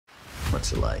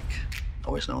What's it like?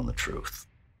 Always knowing the truth.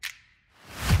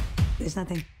 There's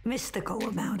nothing mystical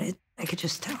about it. I could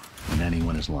just tell. When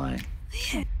anyone is lying.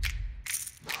 Yeah.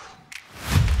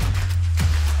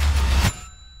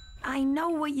 I know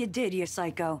what you did, you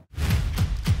psycho.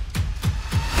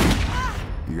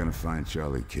 You're gonna find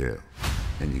Charlie killed,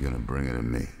 and you're gonna bring it to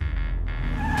me.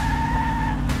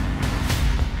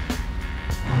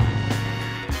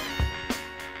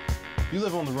 You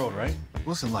live on the road, right?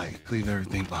 What's it like? Leave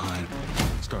everything behind,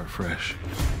 start fresh.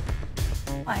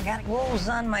 I got wolves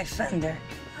on my fender.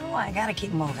 Oh, I gotta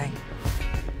keep moving.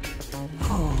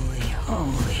 Holy.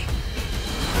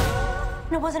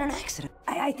 It wasn't an accident.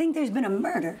 I think there's been a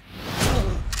murder.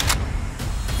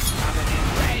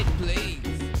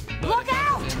 Look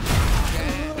out!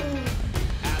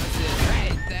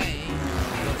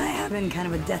 I have been kind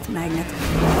of a death magnet.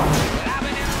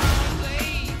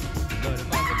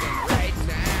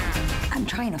 I'm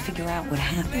trying to figure out what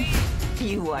happened.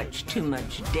 You watch too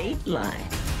much Dateline.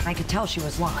 I could tell she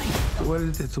was lying. What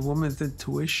is it? It's a woman's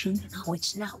intuition? No,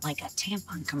 it's not like a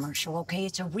tampon commercial, okay?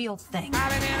 It's a real thing.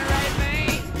 I've been in the right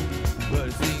thing, but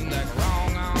it seems like a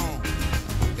wrong on.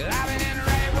 Cause I've been in the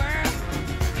right world,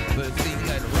 but it seems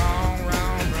like a wrong.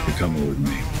 You're coming with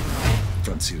me.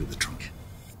 Front seat of the trunk.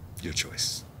 Your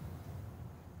choice.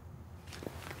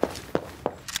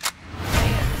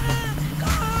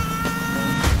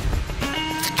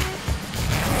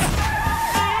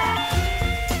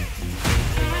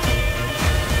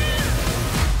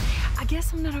 I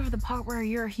guess I'm not over the part where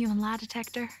you're a human lie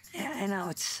detector. Yeah, I know,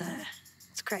 it's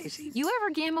crazy. You ever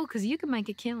gamble? Because you can make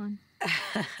a killing.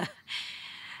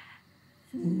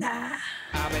 Nah.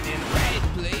 I've been in the right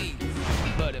place,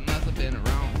 but it must